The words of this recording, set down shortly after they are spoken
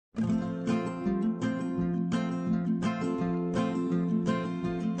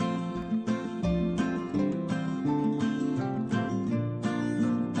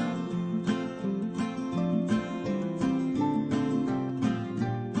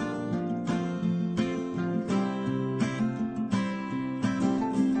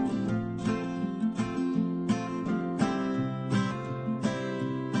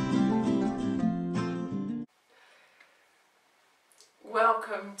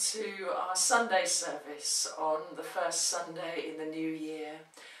welcome to our Sunday service on the first Sunday in the new year.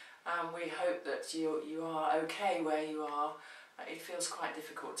 We hope that you are okay where you are. It feels quite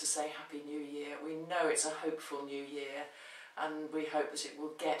difficult to say Happy New Year. We know it's a hopeful new year and we hope that it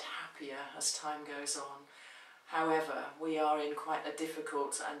will get happier as time goes on. However, we are in quite a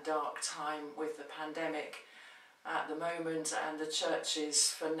difficult and dark time with the pandemic at the moment, and the churches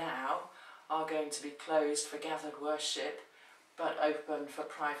for now are going to be closed for gathered worship but open for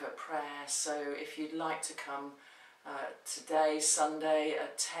private prayer. So if you'd like to come today, Sunday,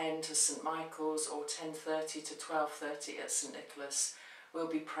 at 10 to St Michael's or 10:30 to 12:30 at St Nicholas, we'll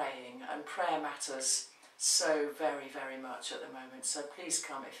be praying, and prayer matters so very, very much at the moment. So please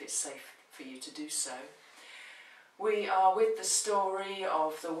come if it's safe for you to do so. We are with the story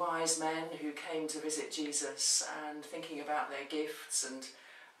of the wise men who came to visit Jesus and thinking about their gifts and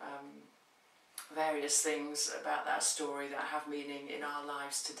various things about that story that have meaning in our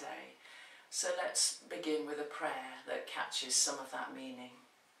lives today. So let's begin with a prayer that catches some of that meaning.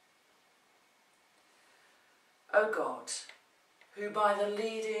 O God, who by the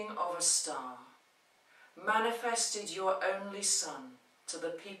leading of a star manifested your only Son to the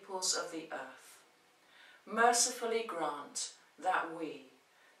peoples of the earth, mercifully grant that we,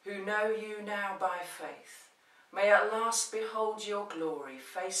 who know you now by faith, may at last behold your glory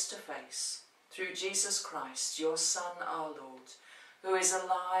face to face through Jesus Christ, your Son, our Lord, who is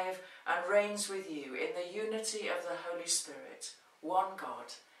alive and reigns with you in the unity of the Holy Spirit, one God,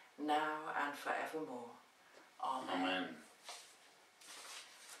 now and forevermore. Amen. Amen.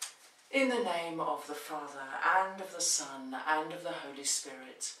 In the name of the Father, and of the Son, and of the Holy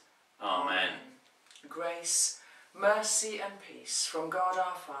Spirit. Amen. Grace, mercy and peace from God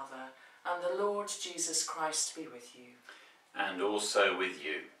our Father and the Lord Jesus Christ be with you. And also with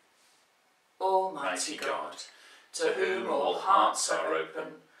you. Almighty God, to whom all hearts are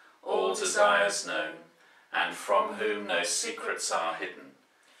open, all desires known, and from whom no secrets are hidden,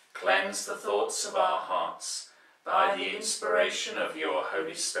 cleanse the thoughts of our hearts by the inspiration of your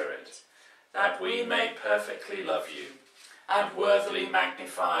Holy Spirit, that we may perfectly love you and worthily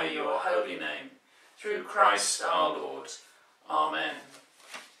magnify your holy name, through Christ our Lord. Amen.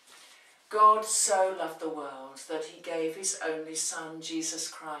 God so loved the world that he gave his only Son, Jesus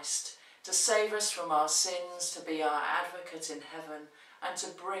Christ, to save us from our sins, to be our advocate in heaven, and to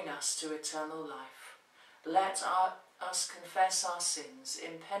bring us to eternal life. Let us confess our sins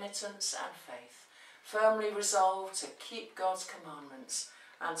in penitence and faith, firmly resolved to keep God's commandments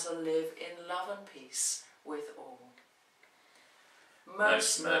and to live in love and peace with all.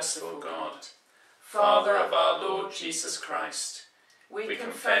 Most merciful God, Father of our Lord Jesus Christ, we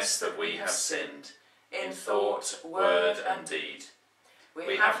confess that we have sinned in thought, word and deed.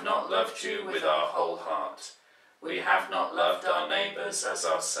 We have not loved you with our whole heart. We have not loved our neighbours as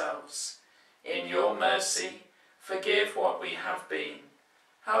ourselves. In your mercy, forgive what we have been.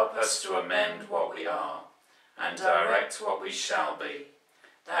 Help us to amend what we are, and direct what we shall be,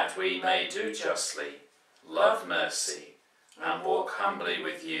 that we may do justly, love mercy, and walk humbly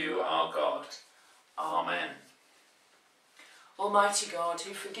with you, our God. Amen. Almighty God,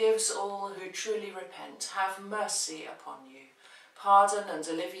 who forgives all who truly repent, have mercy upon you. Pardon and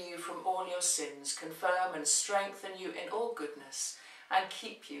deliver you from all your sins, confirm and strengthen you in all goodness, and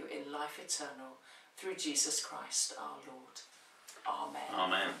keep you in life eternal, through Jesus Christ our Lord. Amen.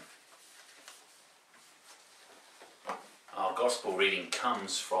 Amen. Our Gospel reading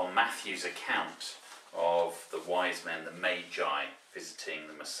comes from Matthew's account of the wise men, the Magi, visiting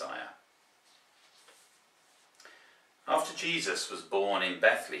the Messiah. After Jesus was born in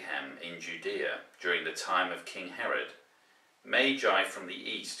Bethlehem in Judea during the time of King Herod, Magi from the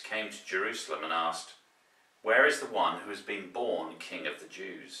east came to Jerusalem and asked, "Where is the one who has been born King of the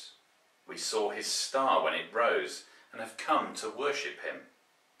Jews? We saw his star when it rose and have come to worship him."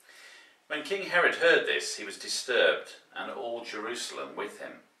 When King Herod heard this, he was disturbed, and all Jerusalem with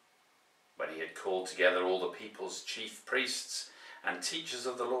him. When he had called together all the people's chief priests and teachers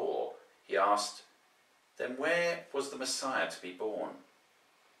of the law, he asked, "Then where was the Messiah to be born?"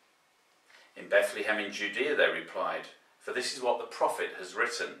 "In Bethlehem in Judea," they replied, "for this is what the prophet has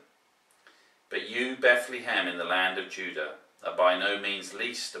written. But you, Bethlehem, in the land of Judah, are by no means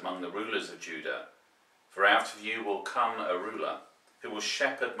least among the rulers of Judah, for out of you will come a ruler who will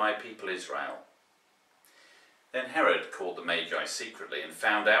shepherd my people Israel." Then Herod called the Magi secretly and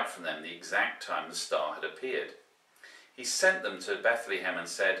found out from them the exact time the star had appeared. He sent them to Bethlehem and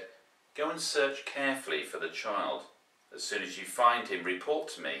said, "Go and search carefully for the child. As soon as you find him, report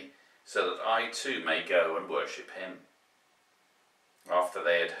to me, so that I too may go and worship him." After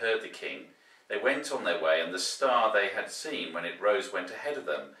they had heard the king, They went on their way, and the star they had seen when it rose went ahead of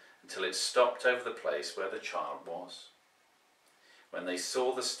them until it stopped over the place where the child was. When they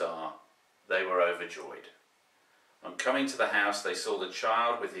saw the star, they were overjoyed. On coming to the house, they saw the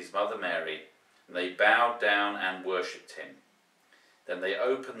child with his mother Mary, and they bowed down and worshipped him. Then they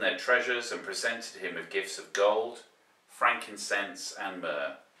opened their treasures and presented him with gifts of gold, frankincense and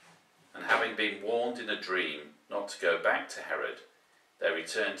myrrh. And having been warned in a dream not to go back to Herod, they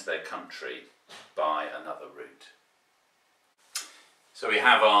returned to their country by another route. So we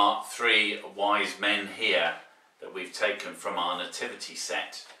have our three wise men here that we've taken from our nativity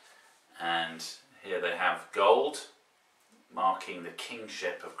set. And here they have gold, marking the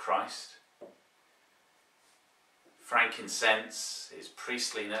kingship of Christ. Frankincense is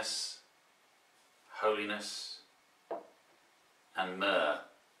priestliness, holiness, and myrrh,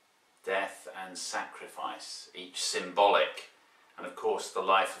 death and sacrifice, each symbolic. And of course the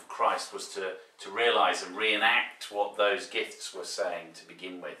life of Christ was to realise and reenact what those gifts were saying to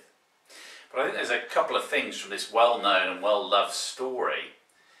begin with. But I think there's a couple of things from this well-known and well-loved story.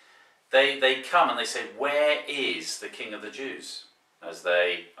 They come and they say, "Where is the King of the Jews?" as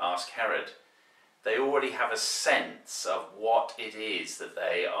they ask Herod. They already have a sense of what it is that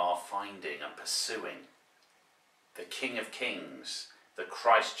they are finding and pursuing. The King of Kings, the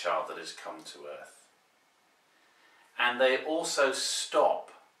Christ child that has come to earth. And they also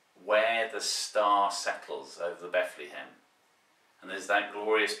stop where the star settles over the Bethlehem. And there's that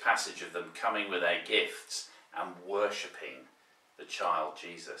glorious passage of them coming with their gifts and worshipping the child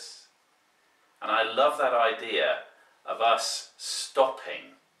Jesus. And I love that idea of us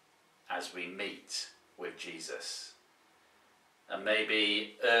stopping as we meet with Jesus. And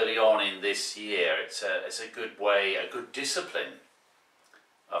maybe early on in this year, it's a good way, a good discipline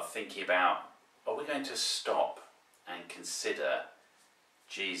of thinking about, are we going to stop and consider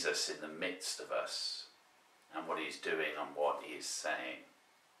Jesus in the midst of us and what he's doing and what he is saying?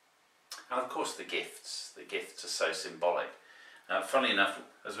 And of course the gifts are so symbolic. Funnily enough,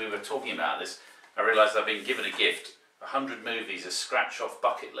 as we were talking about this, I realised I've been given a gift, 100 movies, a scratch-off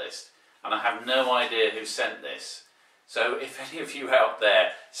bucket list, and I have no idea who sent this. So if any of you out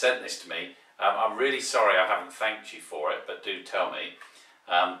there sent this to me, I'm really sorry I haven't thanked you for it, but do tell me.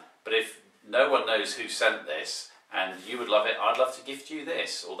 But if no one knows who sent this and you would love it, I'd love to gift you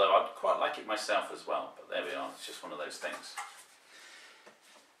this, although I'd quite like it myself as well. But there we are, it's just one of those things.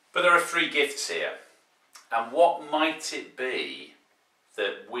 But there are three gifts here. And what might it be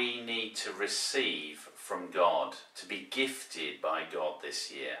that we need to receive from God, to be gifted by God this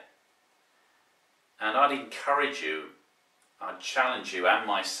year? And I'd encourage you, I'd challenge you and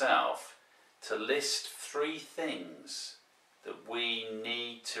myself to list three things that we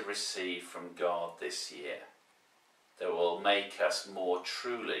need to receive from God this year that will make us more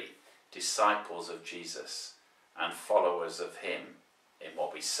truly disciples of Jesus and followers of him in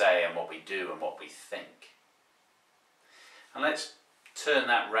what we say and what we do and what we think. And let's turn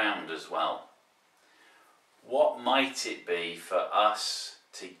that round as well. What might it be for us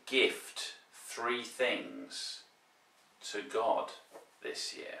to gift three things to God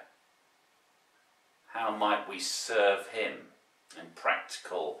this year? How might we serve him in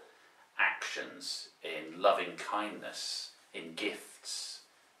practical actions, in loving kindness, in gifts,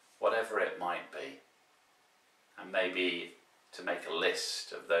 whatever it might be? And maybe to make a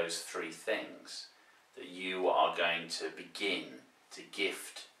list of those three things that you are going to begin to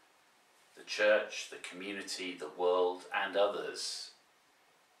gift the church, the community, the world and others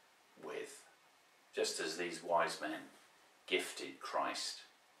with, just as these wise men gifted Christ.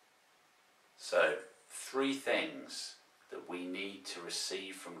 So, three things that we need to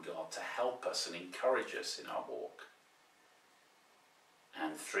receive from God to help us and encourage us in our walk.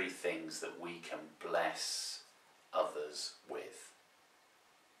 And three things that we can bless others with.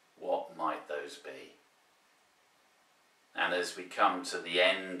 What might those be? And as we come to the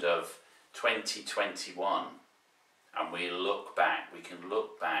end of 2021 and we look back, we can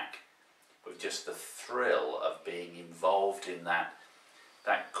look back with just the thrill of being involved in that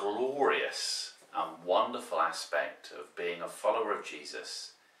glorious and wonderful aspect of being a follower of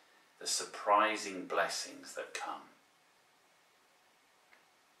Jesus, the surprising blessings that come.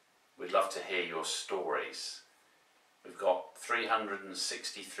 We'd love to hear your stories. We've got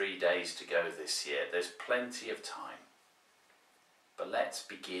 363 days to go this year. There's plenty of time. But let's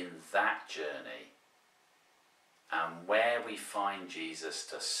begin that journey, and where we find Jesus,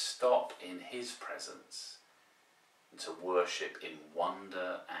 to stop in his presence and to worship in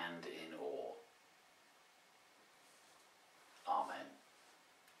wonder and in awe. Amen.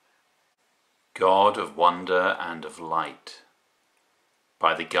 God of wonder and of light,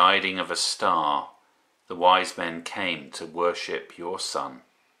 by the guiding of a star, the wise men came to worship your Son.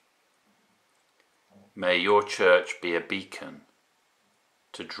 May your church be a beacon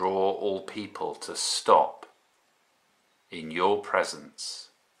to draw all people to stop in your presence.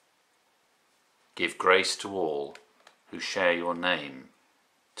 Give grace to all who share your name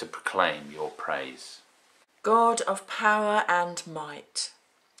to proclaim your praise. God of power and might,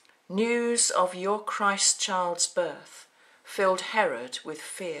 news of your Christ child's birth filled Herod with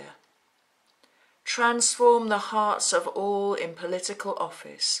fear. Transform the hearts of all in political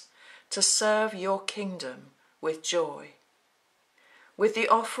office to serve your kingdom with joy. With the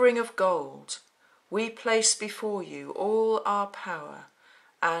offering of gold, we place before you all our power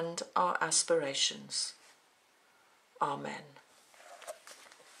and our aspirations. Amen.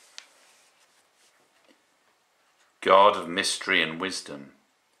 God of mystery and wisdom,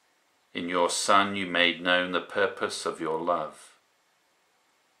 in your Son you made known the purpose of your love.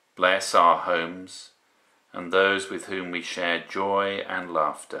 Bless our homes and those with whom we share joy and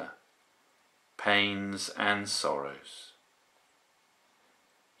laughter, pains and sorrows.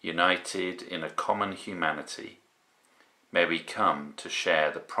 United in a common humanity, may we come to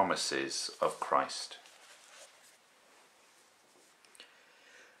share the promises of Christ.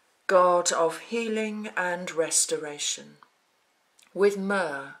 God of healing and restoration, with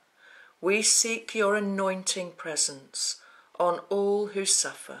myrrh we seek your anointing presence on all who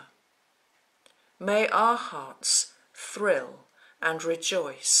suffer. May our hearts thrill and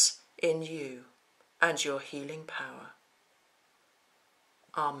rejoice in you and your healing power.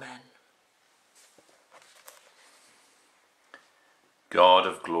 Amen. God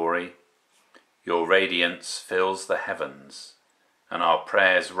of glory, your radiance fills the heavens, and our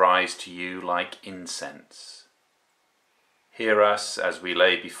prayers rise to you like incense. Hear us as we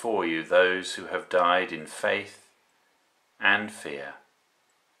lay before you those who have died in faith and fear.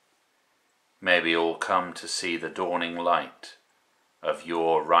 May we all come to see the dawning light of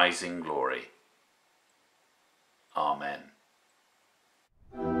your rising glory. Amen.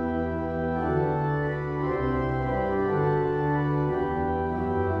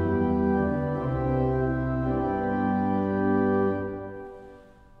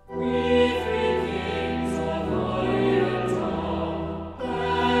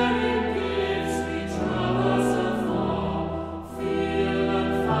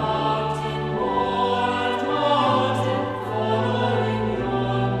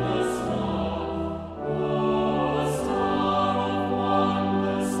 Star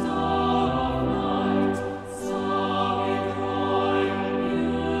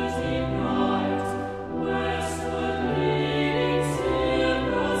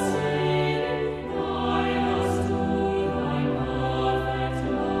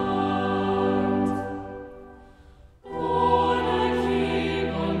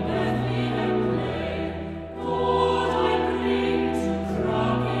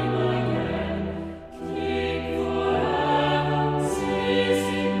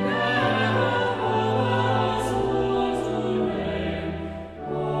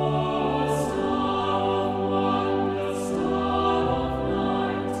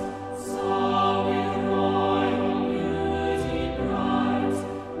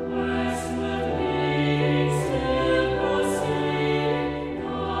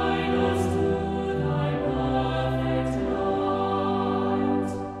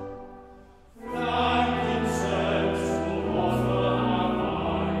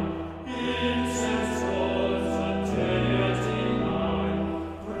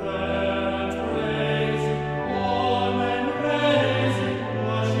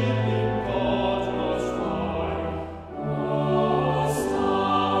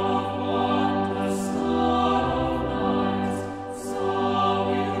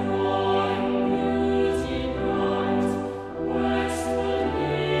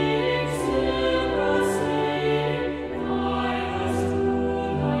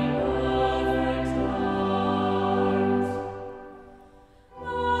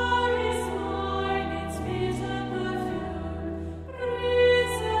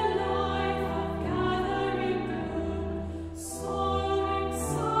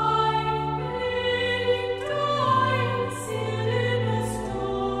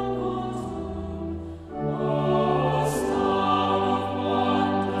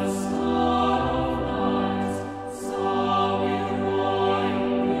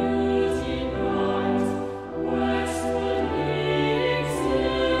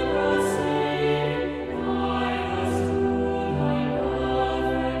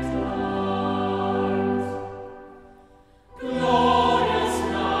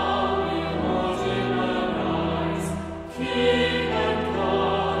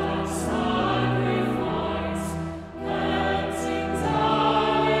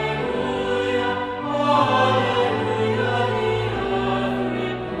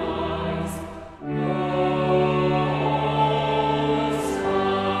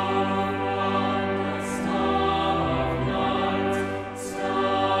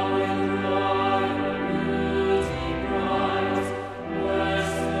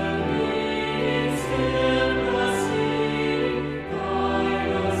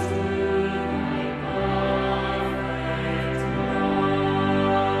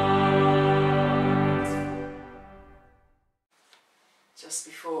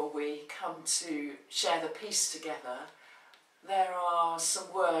come to share the peace together, there are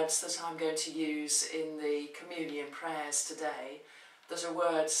some words that I'm going to use in the communion prayers today that are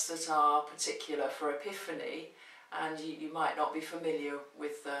words that are particular for Epiphany, and you might not be familiar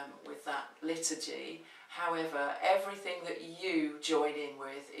with that liturgy. However, everything that you join in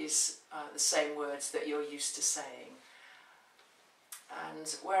with is the same words that you're used to saying. And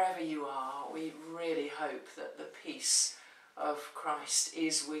wherever you are, we really hope that the peace of Christ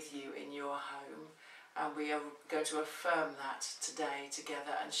is with you in your home, and we are going to affirm that today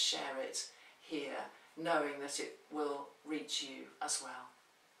together and share it here, knowing that it will reach you as well.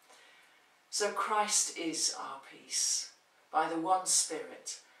 So Christ is our peace. By the one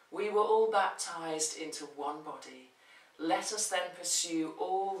Spirit, we were all baptized into one body. Let us then pursue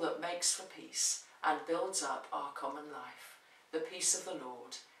all that makes for peace and builds up our common life. The peace of the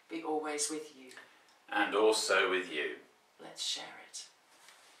Lord be always with you. And also with you. Let's share it.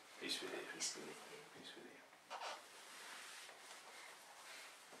 Peace with you. Peace be with you. Peace with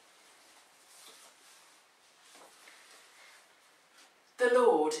you. The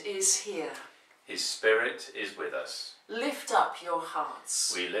Lord is here. His Spirit is with us. Lift up your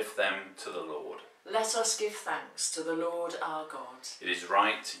hearts. We lift them to the Lord. Let us give thanks to the Lord our God. It is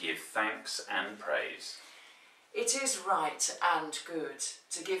right to give thanks and praise. It is right and good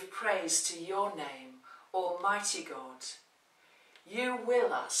to give praise to your name, Almighty God. You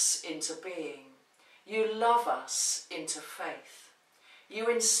will us into being. You love us into faith. You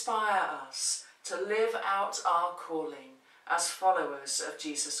inspire us to live out our calling as followers of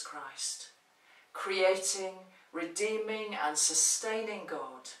Jesus Christ. Creating, redeeming and sustaining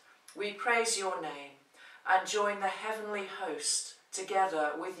God, we praise your name and join the heavenly host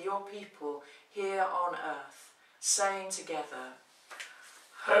together with your people here on earth, saying together,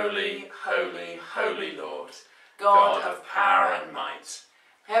 Holy, holy, holy Lord, God of power and might,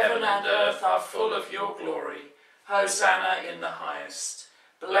 heaven and earth are full of your glory. Hosanna in the highest.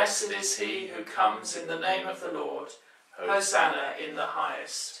 Blessed is he who comes in the name of the Lord. Hosanna in the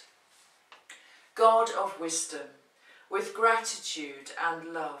highest. God of wisdom, with gratitude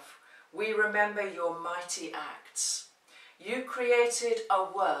and love, we remember your mighty acts. You created a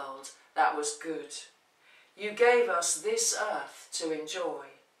world that was good. You gave us this earth to enjoy.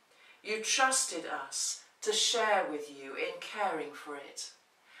 You trusted us to share with you in caring for it.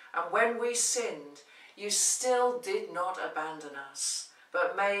 And when we sinned, you still did not abandon us,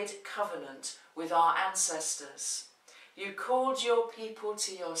 but made covenant with our ancestors. You called your people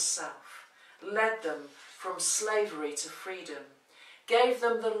to yourself, led them from slavery to freedom, gave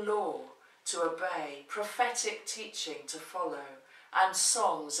them the law to obey, prophetic teaching to follow, and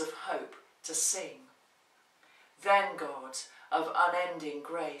songs of hope to sing. Then, God of unending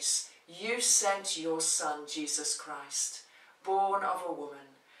grace, you sent your Son, Jesus Christ, born of a woman,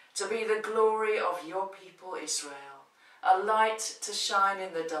 to be the glory of your people Israel, a light to shine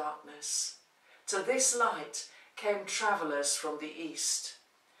in the darkness. To this light came travellers from the east,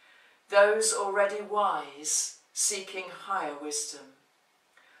 those already wise, seeking higher wisdom,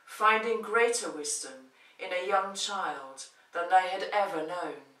 finding greater wisdom in a young child than they had ever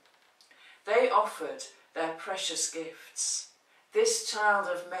known. They offered their precious gifts. This child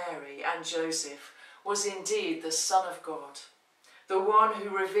of Mary and Joseph was indeed the Son of God, the one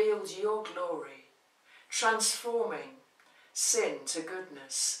who revealed your glory, transforming sin to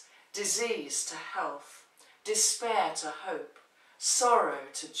goodness, disease to health, despair to hope, sorrow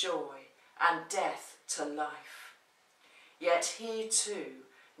to joy, and death to life. Yet he too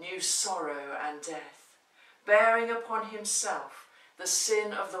knew sorrow and death, bearing upon himself the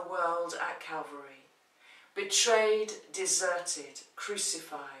sin of the world at Calvary, betrayed, deserted,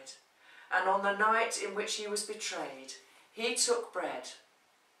 crucified, and on the night in which he was betrayed, he took bread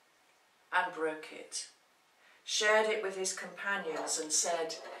and broke it, shared it with his companions and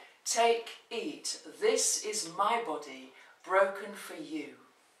said, "Take, eat, this is my body broken for you.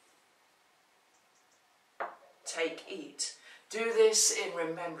 Take, eat, do this in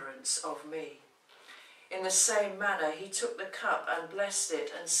remembrance of me." In the same manner he took the cup and blessed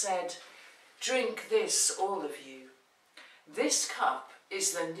it and said, "Drink this, all of you. This cup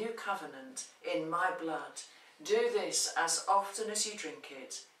is the new covenant in my blood. Do this as often as you drink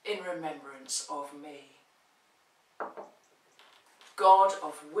it in remembrance of me." God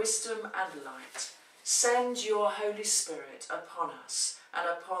of wisdom and light, send your Holy Spirit upon us and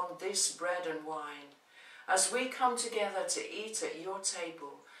upon this bread and wine. As we come together to eat at your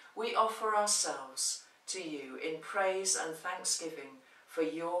table, we offer ourselves to you in praise and thanksgiving for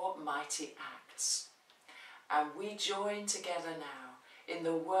your mighty acts. And we join together now in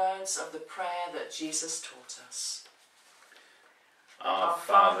the words of the prayer that Jesus taught us. Our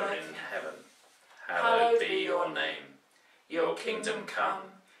Father in heaven, hallowed be your name. Your kingdom come,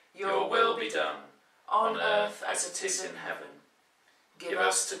 your will be done, on earth as it is in heaven. Give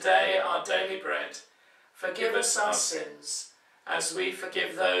us today our daily bread. Forgive us our sins, as we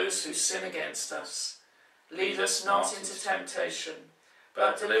forgive those who sin against us. Lead us not into temptation,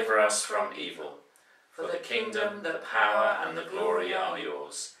 but deliver us from evil. For the kingdom, the power, and the glory are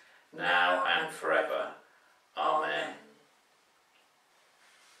yours, now and forever. Amen.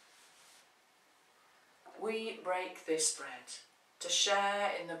 We break this bread to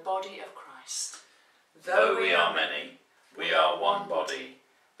share in the body of Christ. Though we are many, we are one body,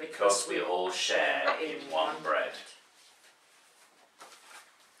 because we all share in one bread.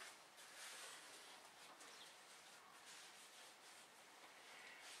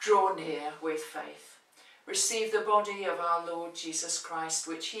 Draw near with faith. Receive the body of our Lord Jesus Christ,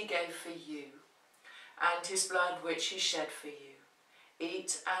 which he gave for you, and his blood which he shed for you.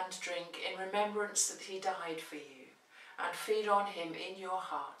 Eat and drink in remembrance that he died for you, and feed on him in your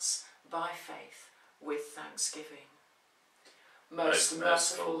hearts by faith with thanksgiving. Most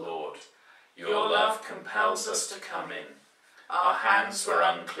merciful Lord, your love compels us to come in. Our hands were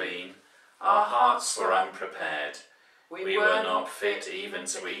unclean, our hearts were unprepared. We were not fit even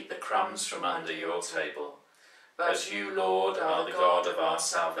to eat the crumbs from under your table. But you, Lord, are the God of our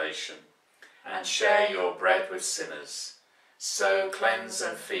salvation, and share your bread with sinners. So cleanse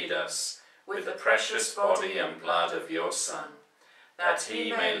and feed us with the precious body and blood of your Son, that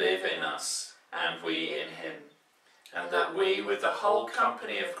he may live in us, and we in him, and that we, with the whole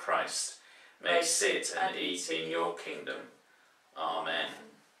company of Christ, may sit and eat in your kingdom. Amen.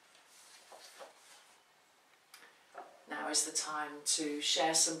 Now is the time to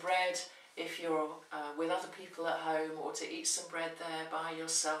share some bread if you're with other people at home, or to eat some bread there by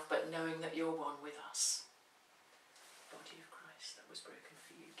yourself, but knowing that you're one with us. The body of Christ that was broken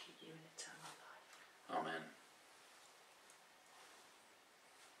for you, keep you in eternal life. Amen.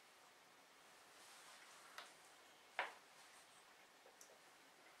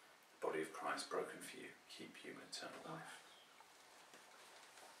 The body of Christ broken for you, keep you in eternal life.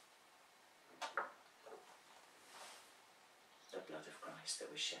 The blood of Christ that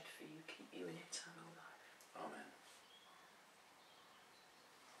was shed for you, keep you in eternal life. Amen.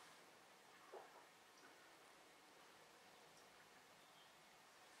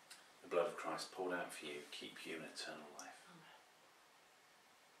 The blood of Christ poured out for you, keep you in eternal life.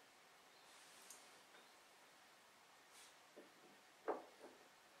 Amen.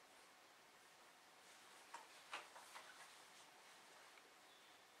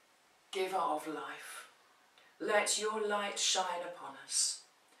 Giver of life, let your light shine upon us.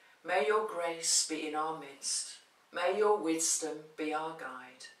 May your grace be in our midst. May your wisdom be our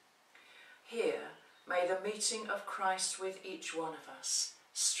guide. Here, may the meeting of Christ with each one of us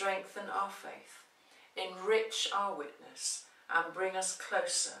strengthen our faith, enrich our witness, and bring us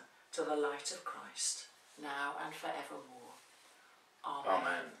closer to the light of Christ, now and forevermore. Amen.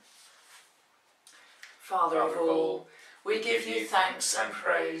 Amen. Father of all, we give you thanks and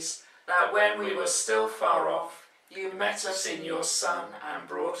praise that when we were still far off, you met us in your Son and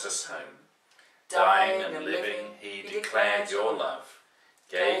brought us home. Dying and living, he declared your love,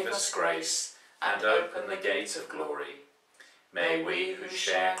 gave us grace, and opened the gate of glory. May we who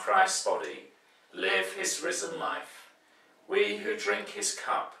share Christ's body live his risen life. We who drink his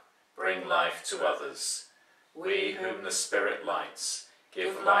cup bring life to others. We whom the Spirit lights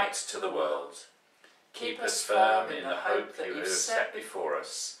give light to the world. Keep us firm in the hope that you have set before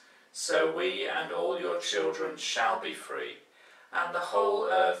us, so we and all your children shall be free, and the whole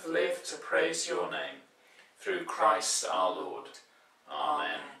earth live to praise your name. Through Christ our Lord.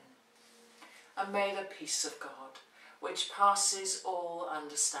 Amen. And may the peace of God, which passes all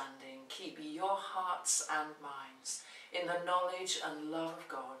understanding, keep your hearts and minds in the knowledge and love of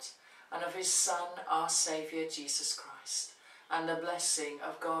God, and of his Son, our Saviour, Jesus Christ, and the blessing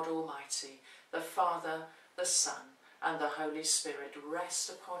of God Almighty, the Father, the Son, and the Holy Spirit rest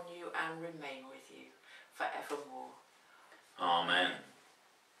upon you and remain with you forevermore. Amen.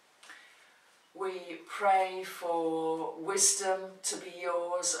 We pray for wisdom to be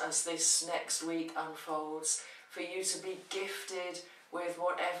yours as this next week unfolds, for you to be gifted with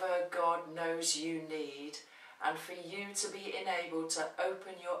whatever God knows you need, and for you to be enabled to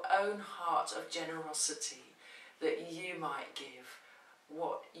open your own heart of generosity, that you might give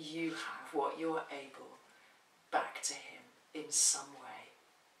what you have, what you're able, back to him in some way.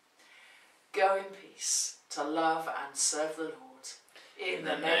 Go in peace to love and serve the Lord. In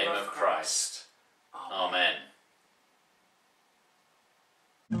the name of Christ. Amen.